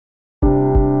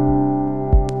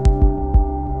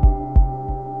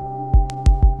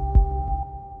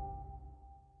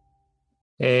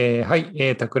は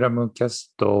い、タクラムキャ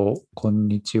スト、こん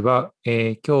にちは。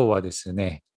今日はです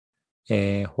ね、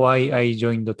Why I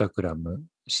Joined タクラム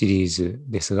シリーズ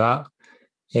ですが、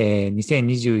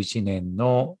2021年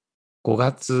の5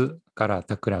月から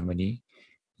タクラムに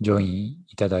ジョイン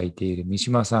いただいている三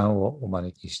島さんをお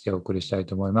招きしてお送りしたい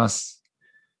と思います。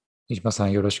三島さ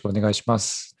ん、よろしくお願いしま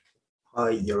す。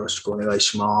はい、よろしくお願い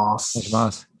します。お願いし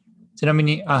ます。ちなみ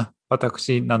に、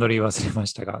私、名乗り忘れま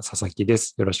したが、佐々木で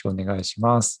す。よろしくお願いし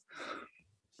ます。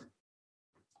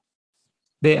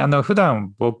で、普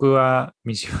段僕は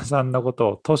三島さんのこ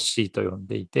とをトッシーと呼ん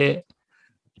でいて、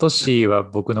トッシーは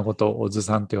僕のことをオズ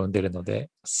さんと呼んでいるので、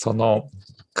その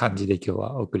感じで今日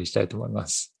はお送りしたいと思いま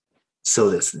す。そ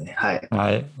うですね。はい。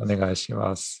はい、お願いし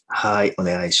ます。はい、お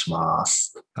願いしま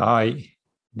す。はい。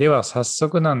では早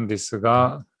速なんです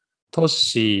が、トッ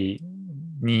シ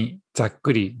ーにざっ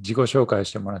くり自己紹介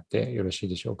してもらってよろしい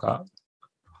でしょうか。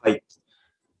はい。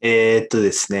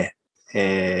ですね。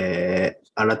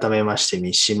改めまして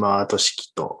三島俊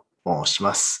樹と申し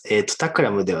ます。タク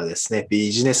ラムではですね、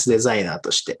ビジネスデザイナー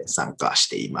として参加し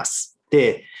ています。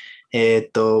で、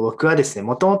僕はですね、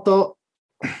もともと、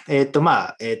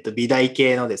美大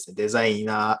系のですね、デザイ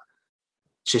ナー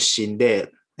出身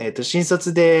で、新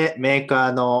卒でメーカ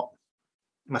ーの、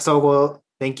総合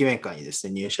電機メーカーにです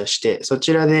ね、入社して、そ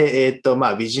ちらで、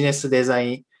ビジネスデザ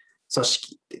イン組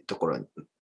織っていうところに、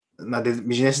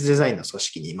ビジネスデザインの組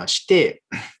織にいまして、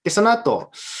で、その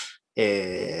後、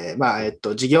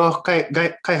事業開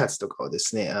発とかをで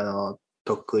すね、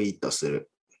得意とす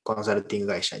るコンサルティン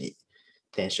グ会社に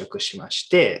転職しまし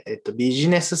て、ビジ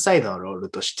ネスサイドのロール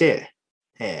として、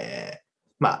転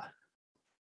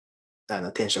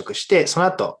職して、その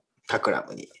後、タクラ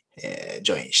ムに、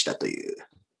ジョインしたという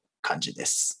感じで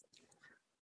す。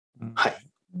はい。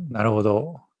なるほ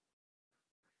ど。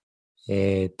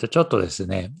ちょっとです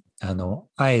ね、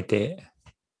あえて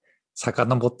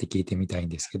遡って聞いてみたいん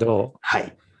ですけど、は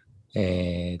い。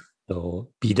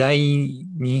美大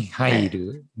に入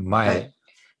る前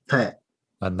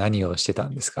は何をしてた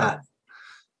んですか？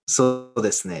そう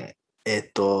ですね。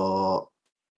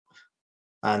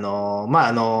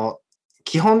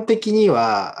基本的に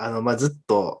は、ずっ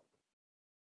と、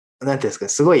なんていうんですか、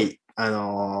すごい、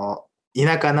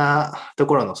田舎なと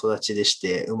ころの育ちでし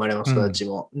て、生まれも育ち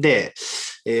も。で、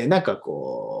ずっ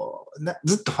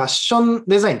とファッション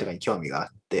デザインとかに興味があっ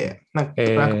て、なんか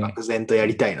漠然とや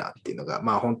りたいなっていうのが、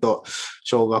本当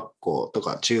小学校と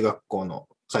か中学校の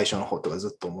最初の方とかず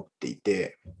っと思ってい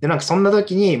て、で、なんかそんな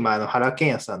時に、原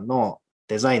健也さんの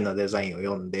デザインのデザインを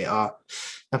読んで、な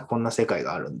んかこんな世界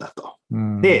があるんだと。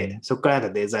で、そこからなん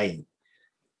かデザイン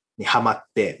にハマっ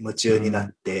て夢中になっ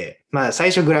て、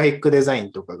最初グラフィックデザイ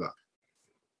ンとか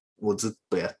をずっ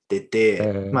とやってて、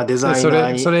デザイナ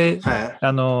ーに。それ、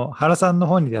原さんの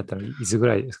本に出会ったのいつぐ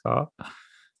らいですか？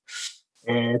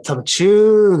多分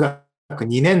中学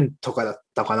2年とかだっ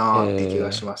たかなって気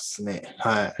がしますね。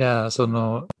はい。じゃあ、田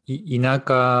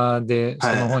舎でそ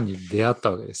の本に出会っ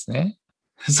たわけですね。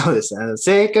そうですね。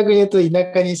正確に言うと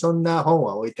田舎にそんな本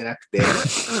は置いてなくて。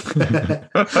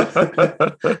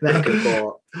なんか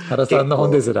こう。原さんの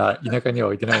本ですら田舎には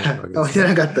置いてないわけですね。置いて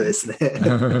なかったですね。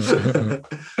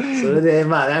それで、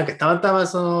なんかたまたま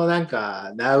なん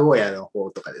か名古屋の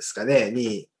方とかですかね、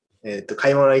に、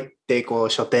買い物行って、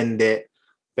書店で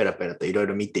ペラペラといろい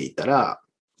ろ見ていたら、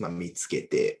見つけ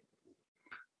て、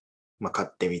買っ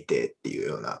てみてっていう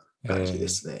ような感じで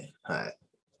すね。はい。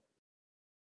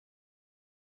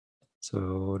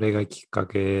それがきっか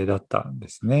けだったんで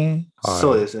すね。はい、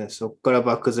そうですね。そこから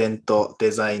漠然とデ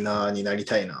ザイナーになり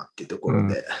たいなっていうところ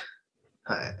で。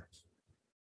はい。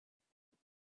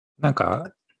なん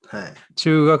か、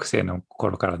中学生の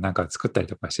頃からなんか作ったり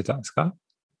とかしてたんですか？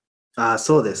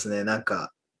そうですね。なん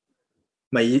か、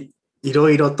いろ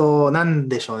いろと、なん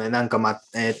でしょうね。なんか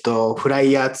フラ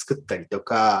イヤー作ったりと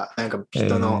か、なんか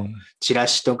人のチラ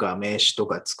シとか名刺と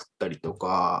か作ったりと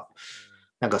か、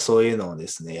なんかそういうのをで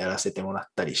すね、やらせてもらっ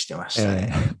たりしてました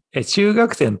ね。中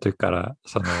学生の時から、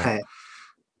そ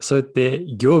うやって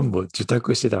業務を受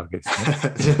託してたわけです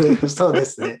ね。そうで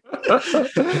すね。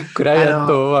クライアン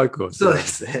トワークをそうで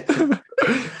すね。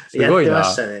すごいな。やって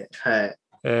ましたね。は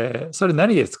い。それ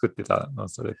何で作ってたの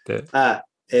それって。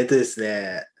です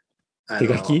ね。手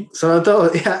書き？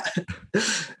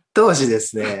当時で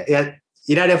すね、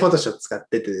いられフォトショー使っ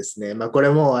ててですね、これ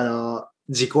も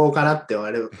時効かなって思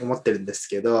ってるんです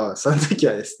けど、その時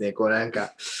はですね、結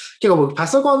構僕パ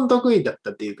ソコン得意だった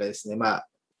っていうかですね、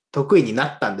得意にな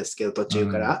ったんですけど、途中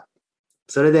から。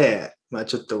それで、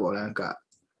ちょっと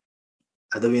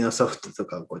アドビのソフトと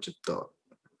かをちょっと、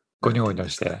ゴニョゴニョ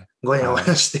して。ゴニョゴニ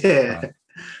ョして、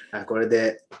これ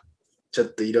でちょっ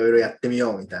といろいろやってみ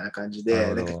ようみたいな感じ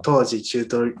で、なんか当時チュー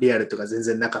トリアルとか全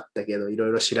然なかったけど、いろ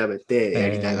いろ調べてや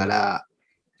りながら。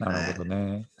なるほど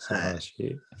ね。素晴らし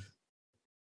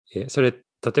い。はい、それ、例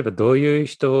えばどういう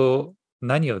人、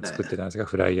何を作ってたんですか、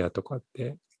フライヤーとかっ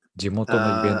て。地元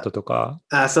のイベントとか。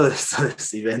そうです、そうで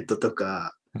す。イベントと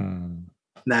か、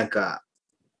なんか、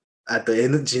あと、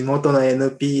地元の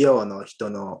NPO の人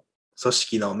の組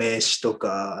織の名刺と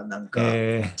か、なんか、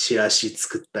チラシ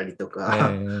作ったりと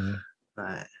か、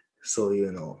はい、そうい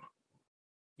うのを。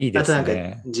いいですね。あとな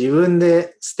んか、自分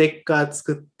でステッカー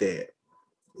作って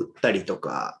売ったりと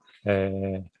か、あ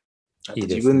と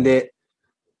自分で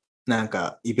なん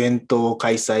かイベントを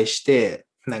開催して、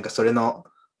なんかそれの、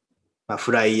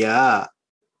フライヤ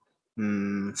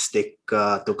ー、ステッ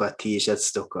カーとか T シャ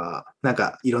ツとか、なん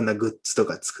かいろんなグッズと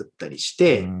か作ったりし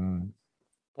て、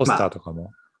ポスターとか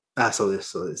も。そうで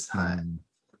す、そうです。は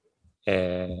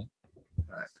い。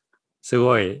す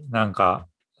ごい、なんか、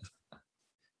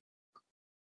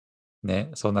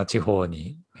ね、そんな地方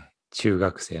に中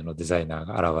学生のデザイナー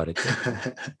が現れて。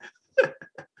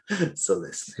そう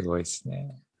ですね。すごいです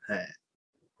ね。はい。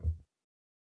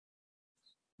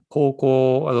高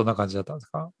校はどんな感じだったんです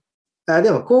か？で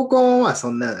も高校はそ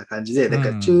んなような感じで、だ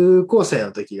から中高生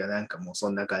の時がなんかもうそ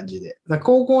んな感じで、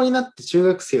高校になって中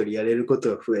学生よりやれるこ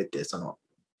とが増えて、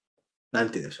なん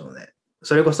て言うんでしょうね。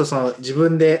それこそ自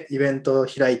分でイベントを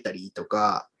開いたりと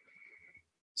か、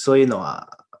そういうの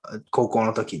は高校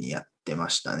の時にやってま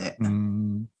したね。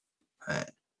は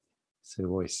い。す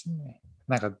ごいですね。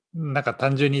なんか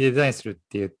単純にデザインするっ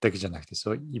ていうだけじゃなくて、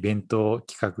そういうイベントを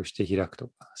企画して開くと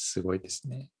か、すごいです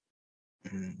ね。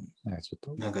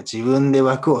なんか自分で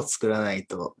枠を作らない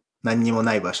と何にも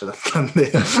ない場所だったん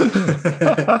で。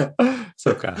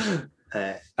そうか。は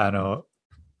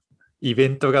い。イベ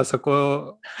ントがそ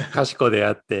こかしこで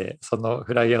あって、その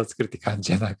フライヤーを作るって感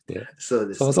じじゃなくて、そう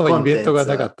ですね、そもそもイベントが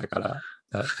なかったから、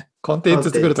コンテンツ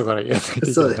作るところからやらないと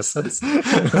いけなかった。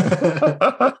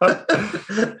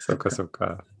そっかそっ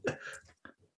か。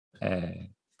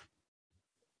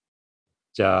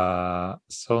じゃあ、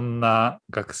そんな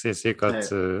学生生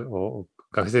活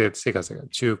が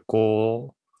中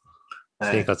高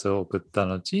生活を送った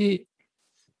後、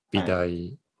美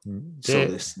大で、そう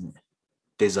ですね。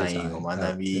デザインを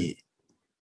学び、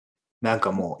なん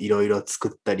かもういろいろ作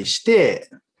ったりして、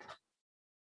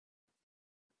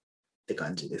って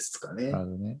感じですかね。なる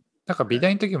ほどね。なんか美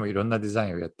大の時もいろんなデザ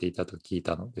インをやっていたと聞い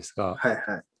たのですが。はい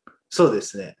はい。そうで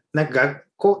すね。なんか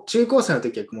中高生の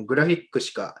時はもうグラフィック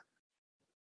しか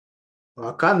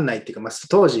わかんないっていうか、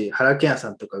当時原健さ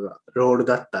んとかがロール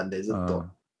だったんでずっと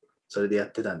それでや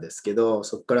ってたんですけど、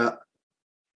そこから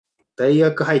大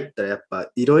学入ったらやっ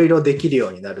ぱいろいろできるよ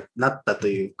うになったと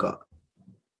いうか、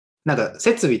なんか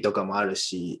設備とかもある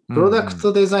し、プロダク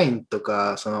トデザインと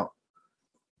か、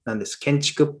なんです、建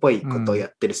築っぽいことをや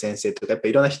ってる先生とか、やっぱ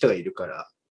いろんな人がいるから、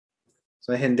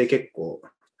その辺で結構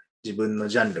自分の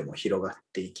ジャンルも広がっ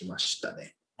ていきました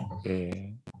ね。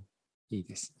いい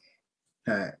です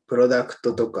ね。はい。プロダク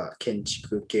トとか建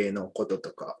築系のこと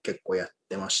とか結構やっ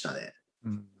てましたね。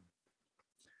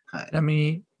はい、ちなみ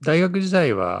に大学時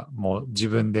代はもう自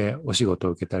分でお仕事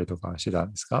を受けたりとかしてた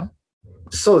んですか？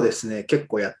そうですね。結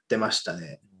構やってました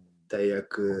ね。大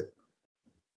学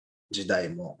時代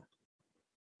も。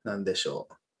なんでしょ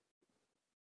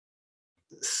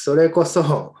う。それこ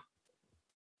そ、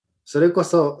その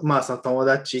友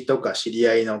達とか知り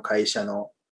合いの会社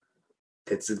の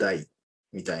手伝い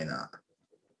みたいな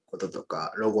ことと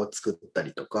か、ロゴ作った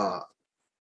りとか、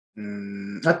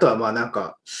あとはなん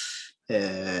か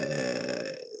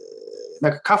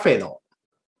カフェの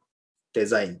デ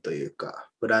ザインという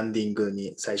か、ブランディング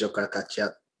に最初から立ち会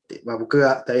って、僕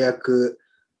が大学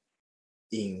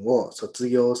院を卒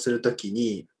業するとき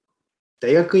に、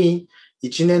大学院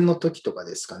1年の時とか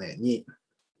ですかね、に、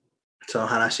その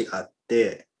話があっ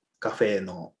て、カフェ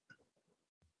の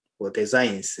デザ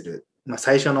インする、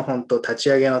最初の本当立ち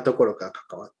上げのところから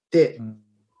関わって、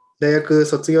大学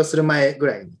卒業する前ぐ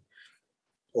らいに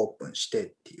オープンして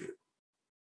っていう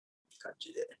感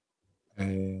じで。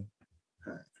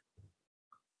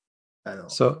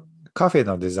カフェ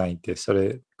のデザインってそ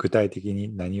れ具体的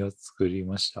に何を作り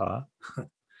ました？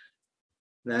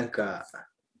なんか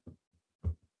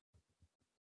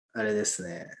あれです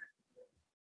ね。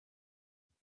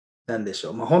なんでしょ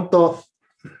う。本当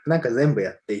なんか全部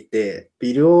やっていて、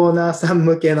ビルオーナーさん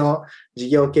向けの事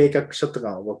業計画書とか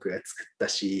も僕が作った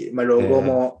し、ロゴ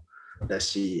もだ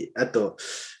し、あと、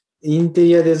インテ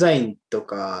リアデザインと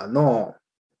かの、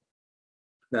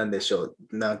なんでしょう、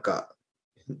なんか、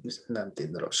なんていう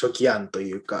んだろう、初期案と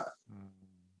いうか、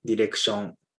ディレクショ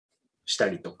ンした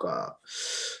りとか、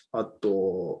あ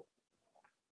と、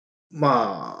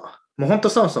まあ、もう本当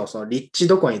そもそもその立地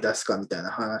どこに出すかみたい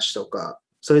な話とか、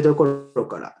そういうところ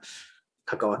から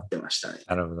関わってましたね。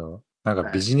なるほど。なんかは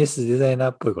い、ビジネスデザイナ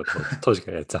ーっぽいことを当時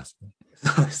からやってたんですね。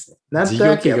そうですね。なんと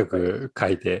なく事業計やっぱり、画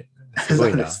書いて、すご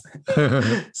いな。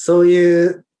そうで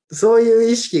すね。そういう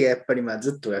意識がやっぱりまあ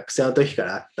ずっと学生の時か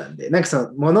らあったんで、なんか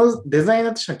そのデザイ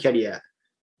ナーとしてのキャリアっ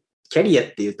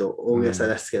ていうと大げさ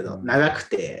ですけど、長く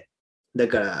て、だ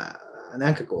から、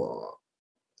なんかこ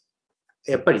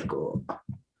う、やっぱりこう、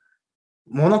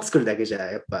物作るだけじゃ、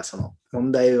やっぱその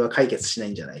問題は解決しな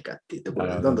いんじゃないかっていうとこ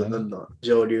ろで、どんどんどんどん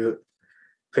上流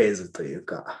フェーズという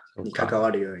か、に関わ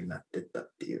るようになっていった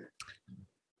っていう。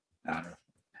なるほど。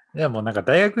でもなんか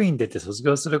大学院出て卒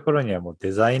業する頃にはもう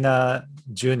デザイナ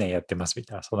ー10年やってますみ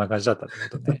たいな、そんな感じだったって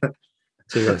ことね。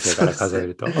中学生から数え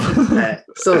ると。はい。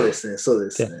そうですね、そう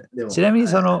ですね。でも、ちなみに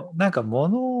そはの、なんか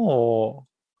物を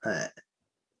い。はい。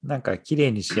なんか綺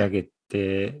麗に仕上げ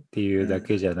てっていうだ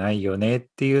けじゃないよねっ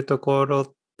ていうところ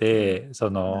って、そ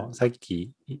のさっ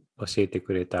き教えて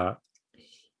くれた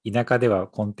田舎では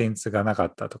コンテンツがなか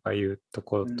ったとかいうと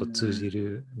ころと通じ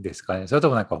るんですかね。それと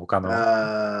もなんか他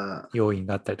の要因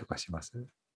があったりとかします？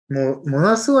も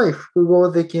のすごい複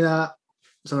合的な、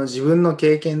その自分の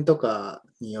経験とか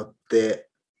によって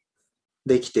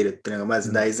できてるっていうのがま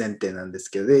ず大前提なんです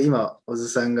けど、で、今、小津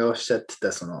さんがおっしゃって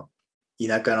た、その、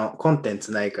田舎のコンテン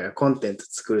ツないからコンテンツ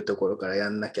作るところからや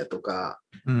んなきゃとか、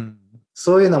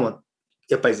そういうのも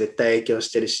やっぱり絶対影響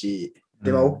してるし、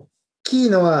でも大きい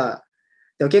のは、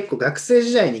でも結構学生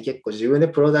時代に結構自分で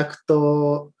プロダク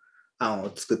ト案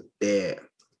を作って、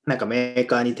なんかメー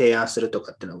カーに提案すると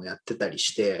かっていうのもやってたり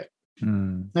して、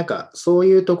なんかそう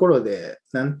いうところで、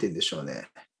なんて言うんでしょうね。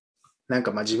なん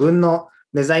かまあ自分の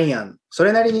デザイン案、そ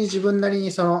れなりに自分なり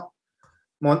にその、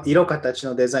もう色形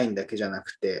のデザインだけじゃな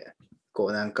くて、こ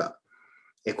うなんか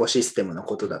エコシステムの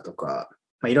ことだとか、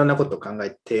まあ、いろんなことを考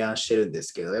えて提案してるんで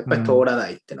すけど、やっぱり通らな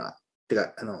いっていうのは、て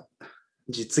か、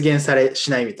実現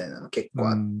しないみたいなの結構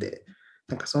あって、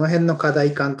なんかその辺の課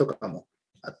題感とかも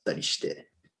あったりして、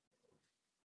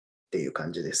っていう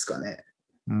感じですかね。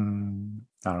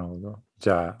なるほど。じ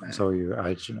ゃあ、そういうあ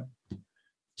いつの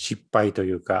失敗と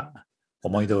いうか、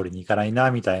思い通りにいかない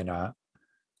なみたいな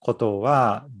こと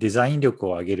は、デザイン力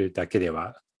を上げるだけで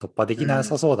は突破できな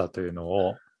さそうだというの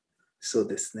を、そう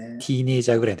ですね。ティーネイ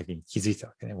ジャーぐらいの時に気づいた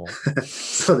わけね、もう。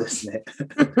そうですね。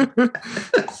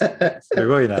す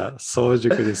ごいな、早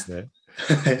熟ですね。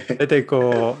大体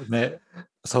こうね、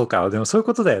そうか、でもそういう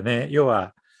ことだよね。要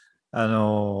は、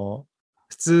普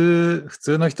通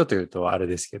の人というとあれ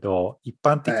ですけど、一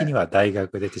般的には大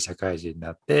学出て社会人に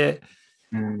なって、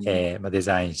デ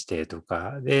ザインしてと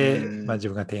かで、自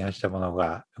分が提案したもの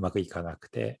がうまくいかなく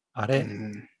て、あれ、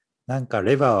なんか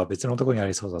レバーは別のところにあ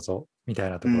りそうだぞみたい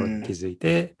なところに気づい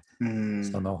て、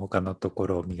その他のとこ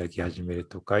ろを磨き始める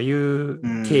とかいう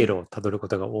経路をたどるこ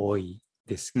とが多い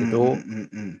ですけど、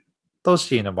トッ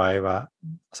シーの場合は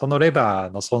そのレ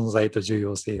バーの存在と重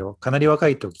要性をかなり若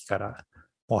い時から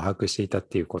もう把握していたっ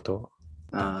ていうこと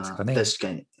なんですかね。確か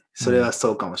に。それは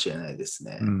そうかもしれないです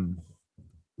ね。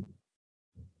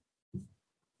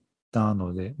な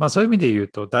ので、そういう意味で言う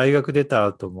と、大学出た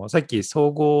後も、さっき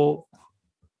総合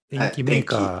電機メー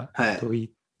カーといっ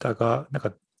たが、なんか、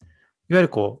いわゆる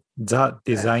こう、ザ・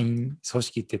デザイン組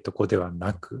織ってとこでは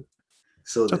なく、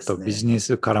ちょっとビジネ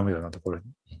ス絡むようなところに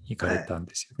行かれたん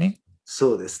ですよね。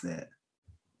そうですね。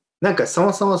なんかそ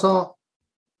もそもその、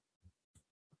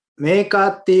メーカ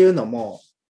ーっていうのも、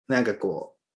なんか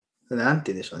こう、なん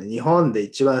て言うんでしょうね。日本で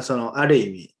一番その、ある意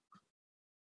味、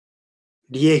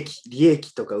利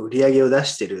益とか売り上げを出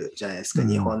してるじゃないですか、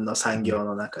日本の産業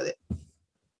の中で。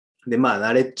で、まあ、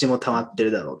ナレッジも溜まって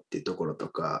るだろうっていうところと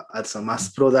か、あとそのマ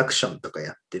スプロダクションとか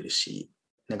やってるし、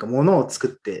なんか物を作っ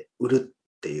て売る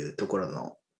っていうところ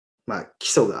の、まあ、基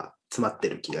礎が詰まって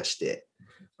る気がして、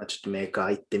まあ、ちょっとメーカ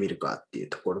ー行ってみるかっていう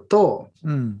ところと、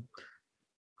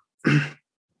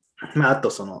まあ、あと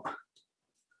そ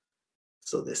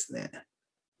うですね。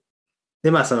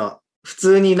で、まあ、普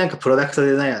通になんかプロダクト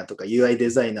デザイナーとか UI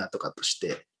デザイナーとかとし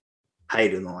て入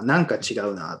るのはなんか違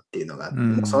うなっていうのがあって、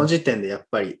もうその時点でやっ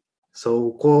ぱり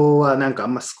そこはなんかあ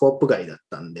んまスコープ外だっ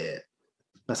たんで、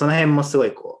まあ、その辺もすご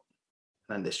いこ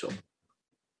う、なんでしょう。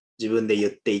自分で言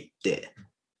っていって、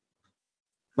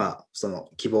まあ、その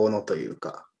希望のという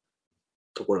か、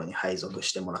ところに配属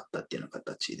してもらったっていうような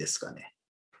形ですかね。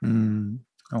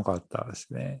よかったで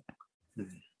すね。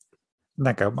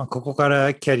なんか、ここか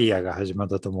らキャリアが始まっ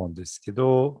たと思うんですけ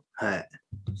ど、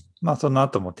その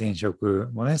後も転職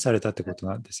もね、されたってこと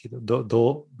なんですけど、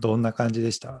どんな感じ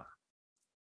でした？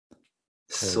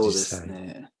そうです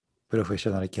ね。プロフェッシ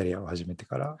ョナルキャリアを始めて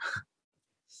から。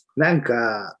なん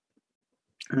か、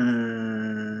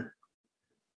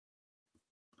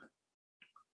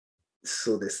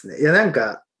そうですね。いや、なん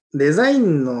か、デザイ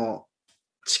ンの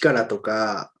力と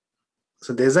か、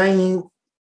そのデザイン思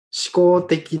考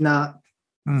的な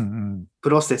うんうんプ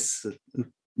ロセス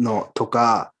のと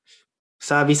か、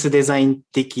サービスデザイン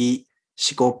的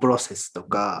思考プロセスと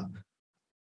か、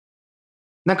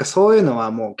なんかそういうの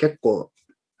はもう結構、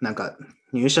なんか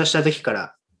入社した時か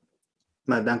ら、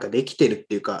まあなんかできてるっ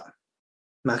ていうか、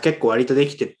まあ結構割とで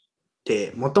きて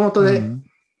て、もともとで、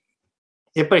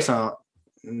やっぱりその、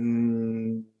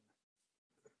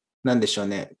なんでしょう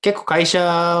ね。結構会社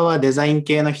はデザイン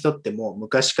系の人ってもう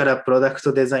昔からプロダク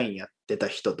トデザインやってた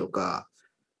人とか、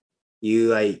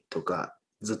UI とか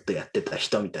ずっとやってた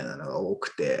人みたいなのが多く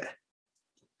て、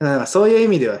だからそういう意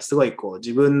味ではすごいこう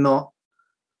自分の、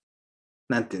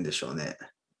なんて言うんでしょうね。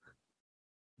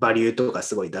バリューとか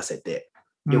すごい出せて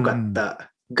よかっ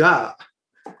たが、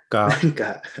なん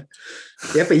か、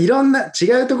やっぱりいろんな違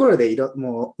うところで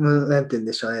もう、なんて言うん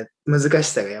でしょうね。難し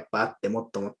さがやっぱあって、もっ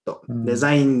ともっと、デ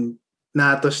ザイ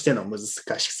ナーとしての難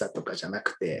しさとかじゃな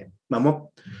くて、まあ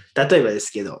例えばで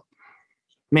すけど、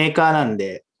メーカーなん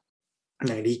で、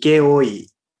なんか理系多い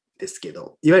ですけ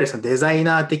ど、いわゆるそのデザイ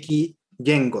ナー的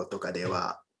言語とかで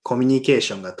はコミュニケー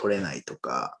ションが取れないと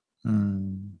か、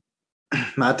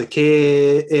まあ、あと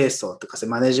経営層とか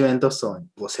マネジメント層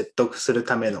を説得する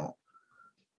ための、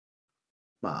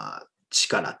まあ、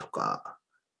力とか、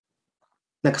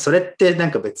なんかそれってな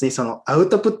んか別にそのアウ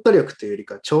トプット力というより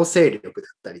か調整力だ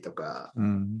ったりとか、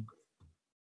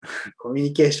コミュ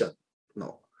ニケーショ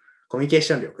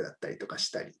ン力だったりとかし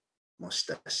たりもし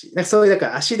たし、なんかそういうだか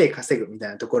ら足で稼ぐみたい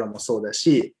なところもそうだ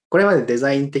し、これまでデ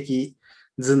ザイン的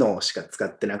頭脳しか使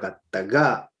ってなかった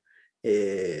が、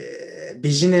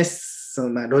ビジネス、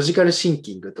ロジカルシン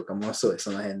キングとかもそうです。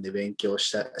その辺で勉強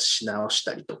し直し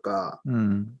たりとか、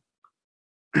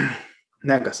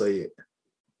なんかそうい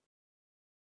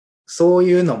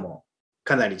うのも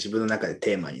かなり自分の中で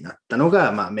テーマになったの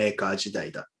が、まあ、メーカー時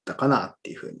代だったかなって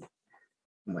いうふうに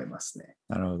思いますね。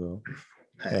なるほど。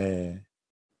はい、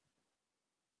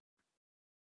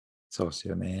そうです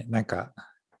よね。なんか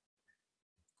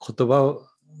言葉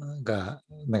が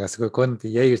なんかすごいこういうのって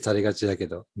揶揄されがちだけ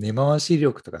ど、根回し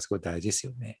力とかすごい大事です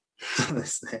よね。そうで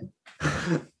すね。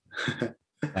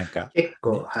なんか、結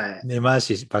構、はい。根回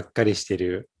しばっかりして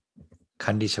る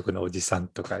管理職のおじさん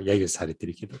とか揶揄されて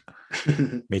るけど、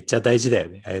めっちゃ大事だよ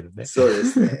ね、ああいうのね。そうで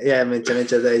すね。いや、めちゃめ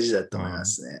ちゃ大事だと思いま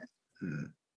すね。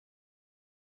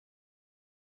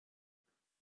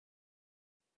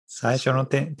最初の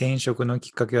転職のき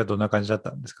っかけはどんな感じだっ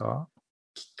たんですか？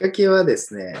きっかけはで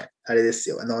すね、あれです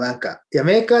よ。なんか、いや、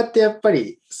メーカーってやっぱ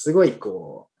りすごい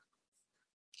こ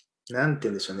う、なんて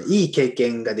言うんでしょうね。いい経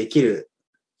験ができる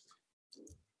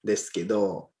ですけ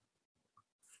ど、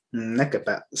なんかやっ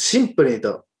ぱシンプルに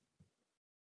言うと、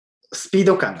スピー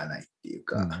ド感がないっていう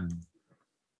か、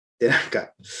で、なん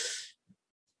か、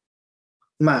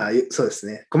まあ、そうです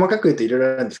ね。細かく言うといろい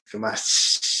ろあるんですけど、まあ、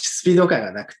スピード感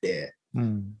がなくて、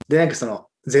で、なんかその、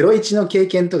01の経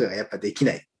験とかがやっぱでき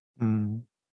ない。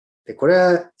で、これ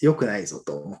は良くないぞ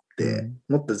と思って、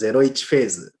もっと01フェー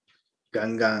ズガ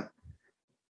ンガン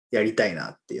やりたい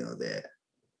なっていうので、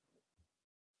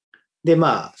で、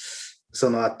まあ、そ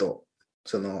の後、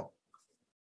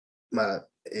まあ、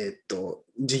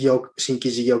新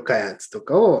規事業開発と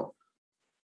かを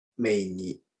メイン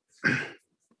に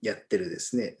やってるで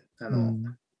すね、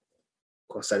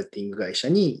コンサルティング会社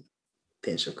に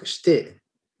転職してっ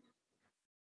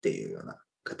ていうような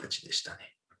形でした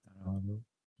ね。なるほど。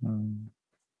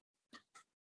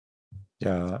じ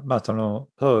ゃあ、まあ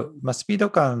スピード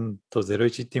感と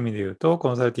01っていう意味で言うと、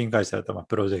コンサルティング会社だと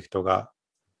プロジェクトが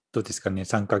どうですかね、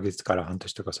3ヶ月から半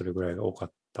年とかそれぐらいが多か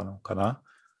ったのかな。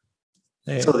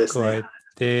そうですね。加え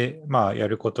て、まあ、や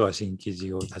ることは新規事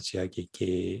業立ち上げ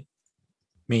系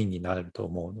メインになると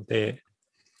思うので、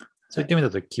そういった意味だ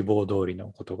と希望通り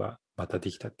のことがまたで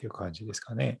きたっていう感じです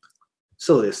かね。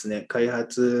そうですね。開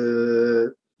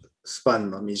発スパ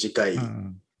ンの短い、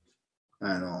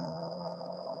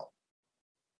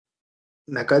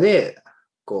中で、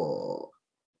こ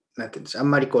う、なんていうんでしょう、あ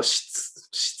んまりこう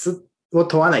質を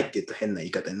問わないっていうと変な言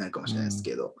い方になるかもしれないです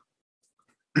けど、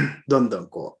どんどん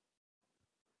こ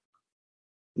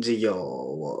う、事業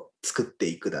を作って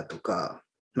いくだとか、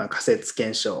まあ、仮説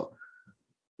検証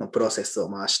のプロセスを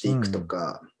回していくと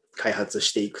か、開発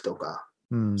していくとか、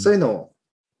そういうの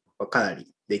をかな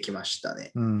りできました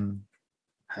ね。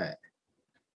はい。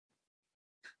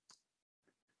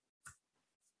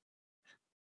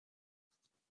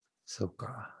そう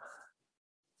か。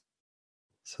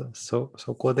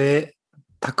そこで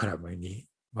タクラムに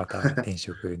また転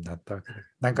職になったわけで。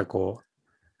なんかこう、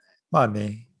まあ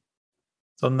ね、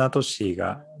そんなトッシー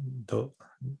が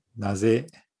なぜ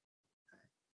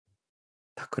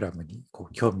タクラムにこ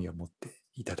う興味を持って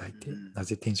いただいて、うん、な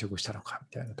ぜ転職したのかみ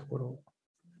たいなところを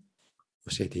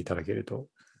教えていただけると。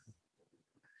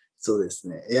そうです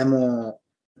ね。いやも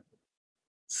う、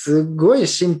すっごい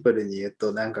シンプルに言う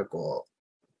と、なんかこう、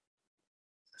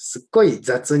すっごい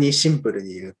雑にシンプル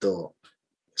に言うと、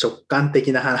直感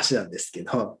的な話なんですけ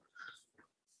ど、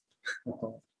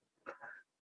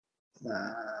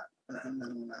まあ、なんだ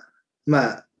ろうな。ま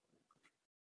あ、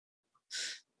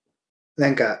な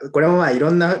んか、これもまあい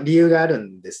ろんな理由がある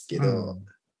んですけど、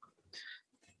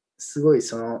すごい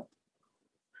その、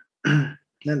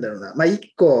なんだろうな。まあ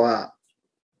一個は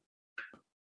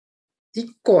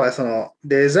その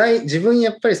デザイン、自分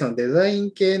やっぱりそのデザイ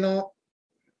ン系の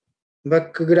バッ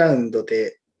クグラウンド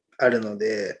であるの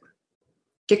で、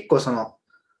結構その、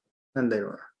なんだろ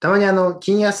うな。たまに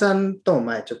金谷さんとも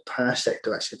前ちょっと話したりと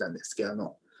かしてたんですけ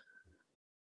ど、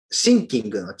シンキン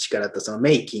グの力とその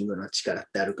メイキングの力っ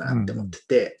てあるかなって思って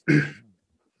て、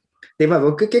で、まあ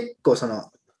僕結構その、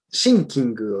シンキ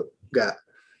ングが、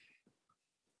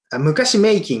昔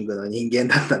メイキングの人間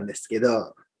だったんですけ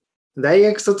ど、大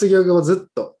学卒業後ず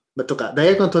っと、とか、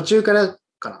大学の途中から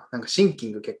かな、なんかシンキ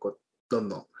ング結構どん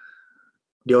どん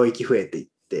領域増えていっ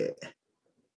て、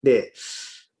で、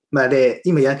まあで、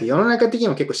今なんか世の中的に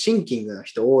も結構シンキングの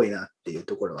人多いなっていう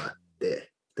ところはあっ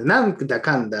て、なんだ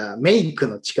かんだメイク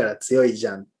の力強いじ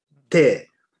ゃんって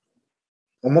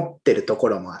思ってるとこ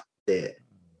ろもあって、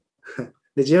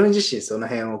で自分自身その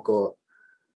辺をこ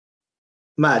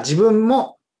う、まあ自分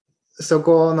もそ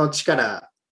この力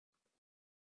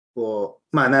を、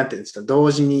まあなんていうんですか、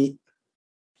同時に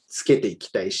つけてい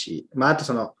きたいし、まああと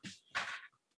その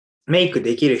メイク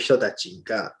できる人たち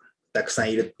がたくさ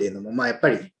んいるっていうのも、まあやっぱ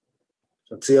り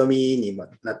強みに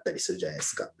なったりするじゃないで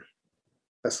すか。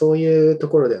そういうと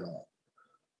ころでの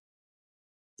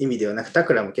意味ではなく、タ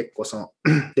クラも結構その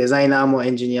デザイナーも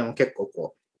エンジニアも結構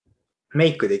こうメ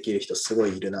イクできる人すご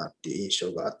いいるなっていう印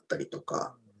象があったりと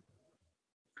か、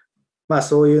まあ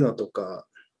そういうのとか、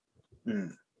う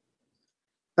ん。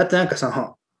あとなんかそ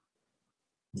の、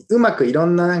うまくいろ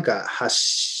んななんか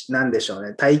なんでしょう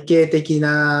ね、体系的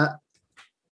な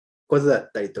ことだ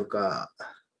ったりとか、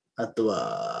あと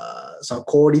はその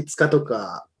効率化と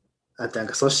か、あとなん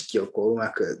か組織をこううま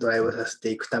くドライブさせ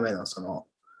ていくためのその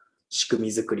仕組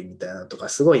み作りみたいなのとか、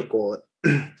すごいこう、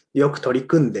よく取り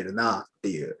組んでるなって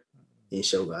いう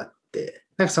印象があって、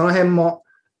なんかその辺も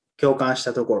共感し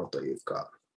たところという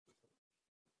か、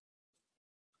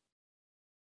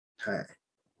はい。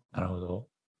なるほど。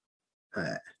は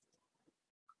い。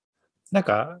なん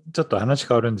かちょっと話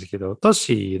変わるんですけど、ト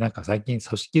シなんか最近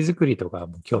組織作りとか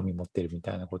も興味持ってるみ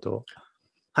たいなことを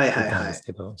はい聞いたんはいはい。です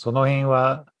けど、その辺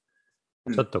は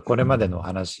うん。ちょっとこれまでの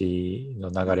話の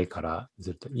流れから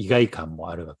ずっと意外感も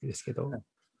あるわけですけど、は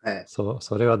い。そ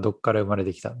れはどっから生まれ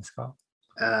てきたんですか？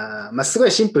まあ、すご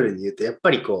いシンプルに言うと、やっ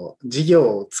ぱりこう、事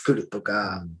業を作ると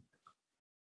か、うん。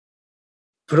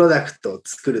プロダクトを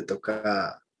作ると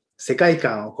か、世界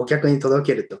観を顧客に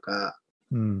届けるとか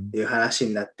うん。いう話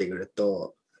になってくる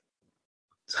と、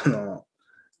その、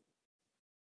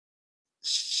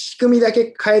仕組みだ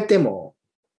け変えても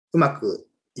うまく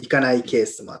いかないケー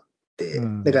スもあって、だからう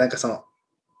ん。なんかその、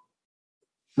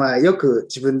まあよく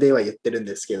自分では言ってるん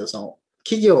ですけど、その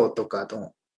企業とか組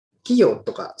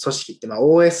織ってまあ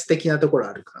OS 的なところ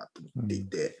あるかなと思っていうん。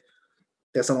て、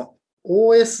でその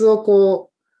OS を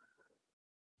こ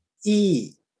う、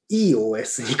いい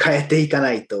OS に変えていか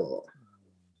ないと、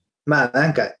まあな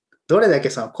んか、どれだ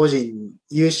けその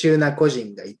優秀な個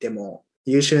人がいても、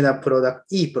優秀ない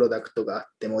いプロダクトがあっ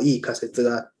ても、いい仮説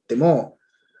があっても、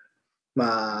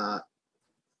まあ、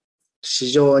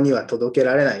市場には届け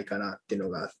られないかなっていう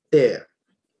のがあって、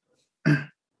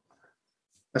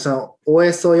その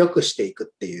OS を良くしてい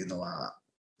くっていうのは、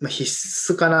まあ、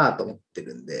必須かなと思って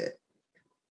るんで、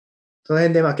その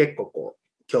辺でまあ結構こ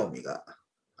う、興味が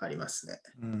ありますね。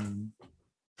うん。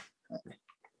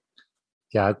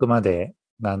じゃあ、あくまで、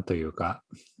なんというか、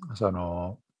そ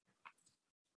の、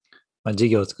事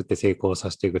業を作って成功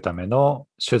させていくための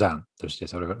手段として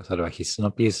それは必須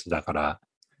のピースだから、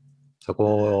そ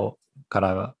こか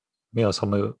ら目を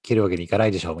切るわけにいかな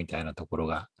いでしょうみたいなところ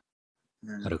が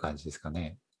うん、ある感じですか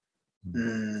ね。うう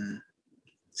ん。ん、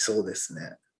そうです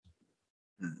ね。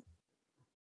うん、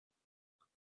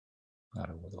な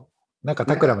るほど。なんかなん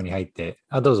か、タクラムに入って、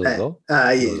あ、どうぞど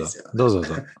はい。うぞ。いどうぞ。いですよ。どうぞ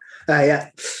どうぞ。い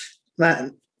や、まあ、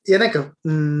いや、なんか、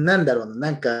なんだろうな、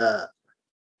なんか、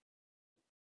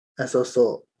そう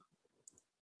そ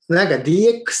う。なんか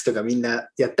DX とかみんな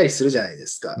やったりするじゃないで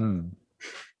すか。うん。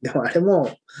でもあれ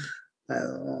も、あ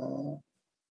の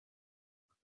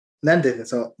なんていうか、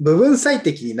その部分最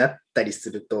適になったりす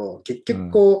ると、結うん。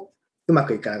局こう、うま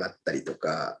くいかなかったりと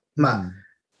か、まあ、うん。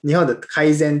日本だと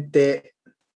改善って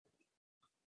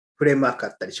フレームワークあ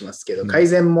ったりしますけど、改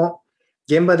善も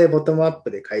現場でボトムアッ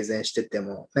プで改善してて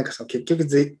も、なんかその結局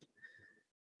全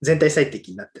体最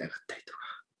適になってなかったりとか、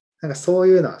なんかそう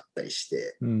いうのあったりし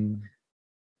て、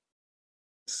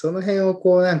その辺を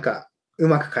こうなんかう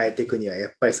まく変えていくには、や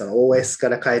っぱりその OS か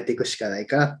ら変えていくしかない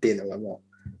かなっていうのがも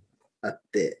うあっ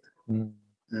て、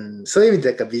そういう意味で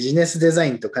なんかビジネスデザ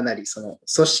インとかなりその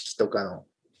組織とかの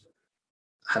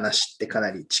話ってかな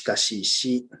り近しい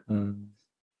し、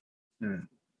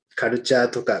カルチャー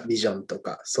とかビジョンと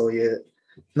かそういう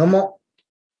のも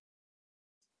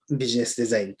ビジネスデ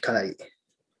ザインかなり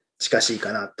近しい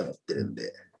かなと思ってるん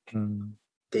で、っ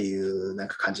ていうなん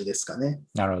か感じですかね。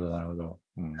なるほど、なるほど。はい。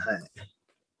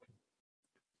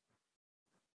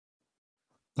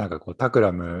なんかこうタク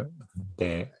ラム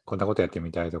でこんなことやって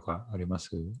みたいとかあります？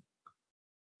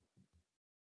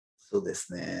そうで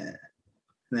すね。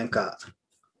なんか、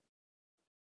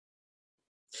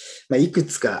まあ、いく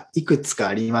つか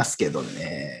ありますけど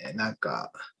ね、なん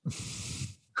か、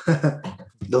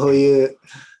どうい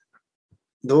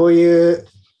う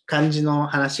感じの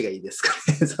話がいいですか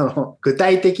ね。その具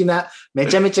体的な、め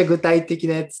ちゃめちゃ具体的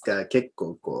なやつか、結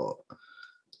構こう、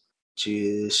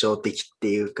抽象的って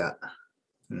いうか、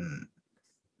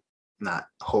な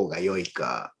方が良い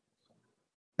か、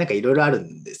なんかいろいろある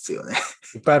んですよね。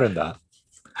いっぱいあるんだ。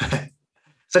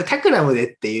それタクラム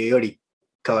でっていうより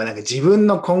かは、なんか自分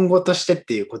の今後としてっ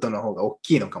ていうことの方が大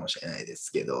きいのかもしれないです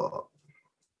けど、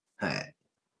はい。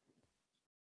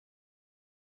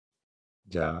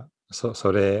じゃあ、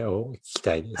それを聞き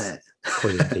たいです。はい、個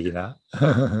人的な。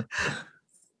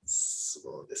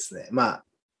そうですね。まあ、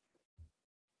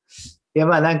いや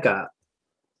まあなんか、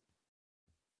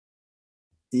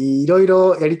いろい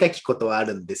ろやりたきことはあ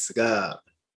るんですが、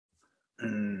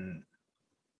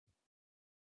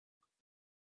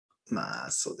ま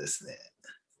あそうですね。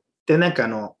で、なんか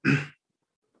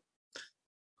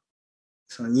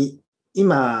その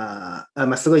今、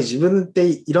まあ、すごい自分って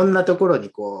いろんなところに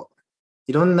こう、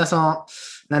いろんなその、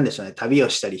なんでしょうね、旅を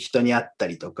したり人に会った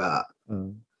りとか、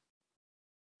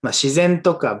まあ、自然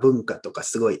とか文化とか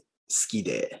すごい好き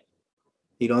で、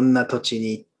いろんな土地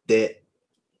に行って、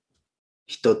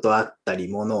人と会ったり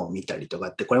物を見たりとか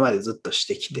ってこれまでずっとし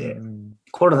てきて、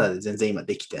コロナで全然今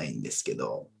できてないんですけ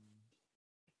ど、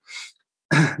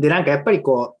で、なんかやっぱり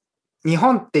こう、日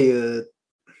本っていう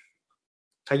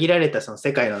限られたその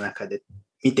世界の中で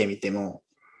見てみても、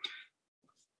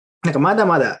なんかまだ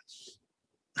まだ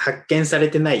発見され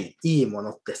てないいいも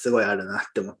のってすごいあるなっ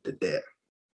て思ってて、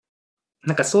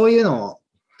なんかそういうのを、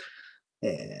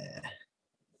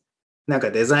なん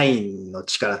かデザインの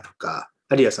力とか、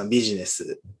あるいはそのビジネ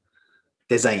ス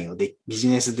デザインで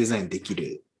き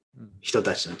る人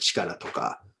たちの力と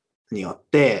かによっ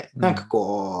て、なんか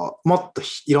こう、もっと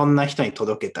いろんな人に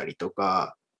届けたりと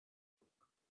か、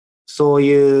そう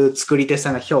いう作り手さ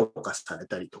んが評価され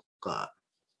たりとか、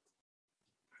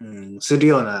する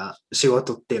ような仕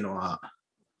事っていうのは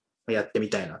やってみ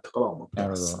たいなとかは思って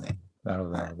ますね。なる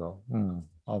ほど、なるほど。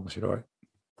面白い。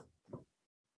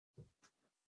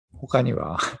他に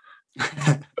は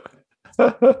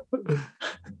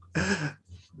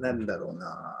なんだろう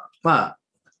な。まあ、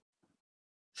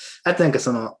あとなんか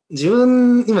その自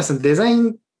分、今そのデザイ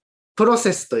ンプロ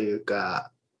セスという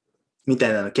か、みた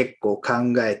いなの結構考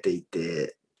えてい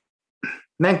て、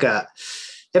なんか、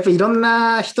やっぱいろん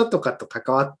な人とかと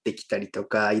関わってきたりと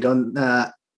か、いろん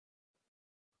な、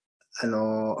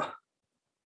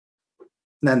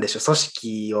なんでしょう、組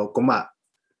織をこう、まあ、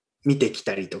見てき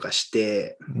たりとかし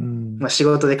て、まあ、仕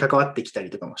事で関わってきた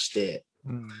りとかもして、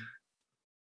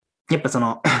やっぱそ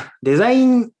のデザイ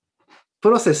ンプ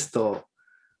ロセスと、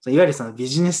いわゆるそのビ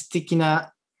ジネス的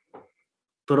な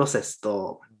プロセス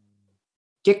と、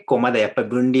結構まだやっぱり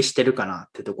分離してるかな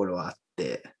ってところはあっ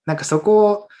て、なんかそ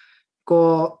こを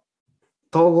こ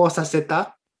う統合させ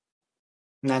た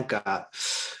なんか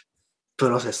プ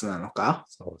ロセスなのか、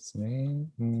そうですね、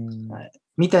はい、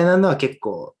みたいなのは結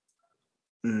構、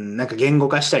なんか言語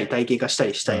化したり体系化した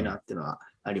りしたいなっていうのは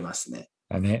ありますね。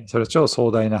ね、それ超壮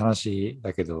大な話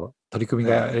だけど、取り組み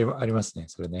がありますね、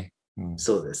それね。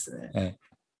そうですね。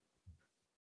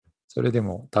それで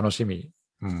も楽しみ。い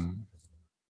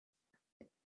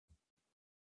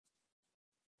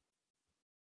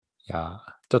や、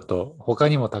ちょっと他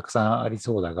にもたくさんあり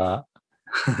そうだが、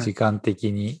時間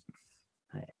的に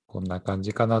こんな感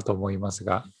じかなと思います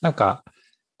が、なんか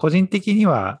個人的に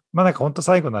は、まあなんか本当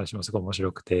最後の話もすごい面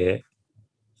白くて、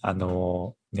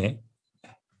ね、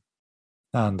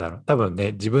なんだろう、多分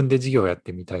ね、自分で事業やっ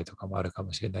てみたいとかもあるか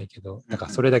もしれないけど、なんか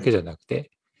それだけじゃなくて、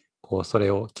こうそ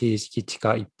れを形式地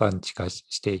化、一般地化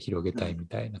して広げたいみ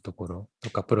たいなところと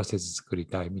か、プロセス作り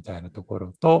たいみたいなとこ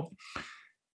ろと、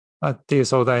っていう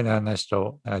壮大な話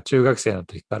と、中学生の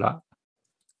時から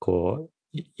こ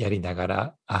うやりなが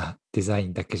ら、デザイ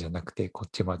ンだけじゃなくてこっ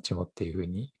ちもあっちもっていうふう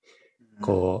に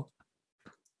こ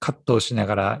う葛藤しな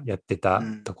がらやってた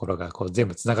ところがこう全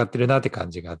部つながってるなって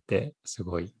感じがあって、す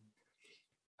ごい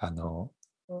面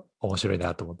白い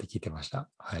なと思って聞いてました。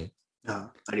はい。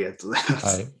ありがとうございま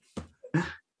す。はい、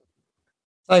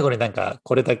最後になんか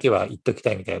これだけは言っとき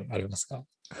たいみたいなのありますか？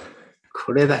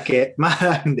これだけ、ま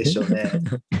あなんでしょうね。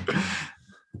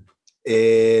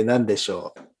なんでし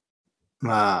ょう。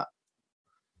ま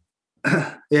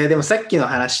あ、いやでもさっきの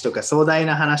話とか壮大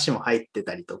な話も入って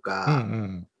たりとか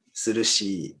する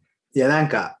し、いやなん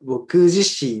か僕自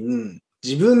身、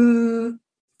自分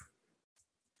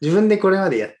でこれ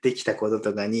までやってきたこと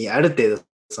とかに、ある程度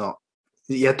その、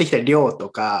やってきた量と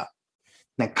か、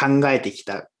なんか考えてき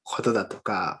たことだと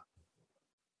か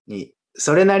に、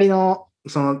それなりの、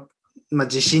その、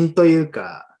自信という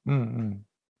か、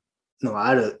のは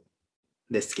ある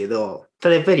んですけど、た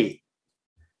だやっぱり、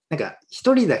なんか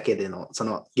一人だけでのそ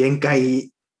の限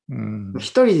界、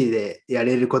一人でや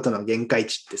れることの限界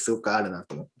値ってすごくあるな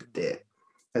と思って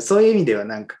て、そういう意味では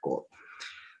なんかこう、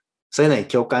そういうのに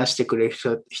共感してくれる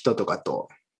人とかと、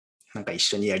なんか一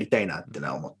緒にやりたいなっての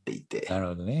は思っていて。なる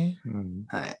ほどね。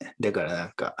はい。だからな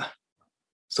んか、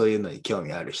そういうのに興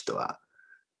味ある人は、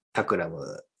タクラ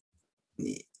ム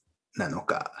になの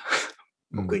か、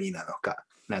僕になのか、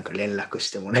なんか連絡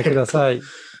してもらえると。ください。い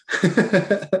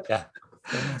や、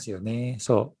そうなんですよね。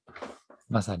そう。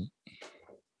まさに。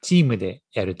チームで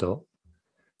やると、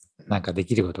なんかで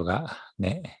きることが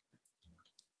ね、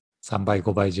3倍、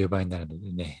5倍、10倍になるの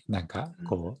でね、なんか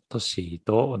こう、トッシー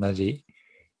と同じ、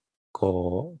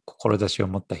こう、志を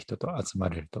持った人と集ま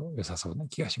れると良さそうな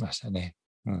気がしましたね。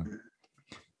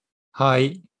は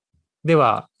い。で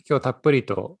は、今日たっぷり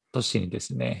とトッシーにで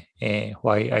すね、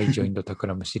Why I Joined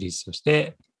Takram シリーズとし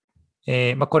て、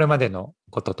これまでの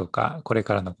こととか、これ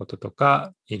からのことと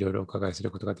か、いろいろお伺いする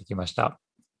ことができました。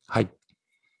はい。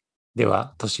で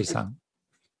は、トッシーさん、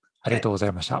ありがとうござ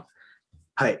いました。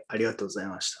はい、ありがとうござい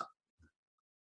ました。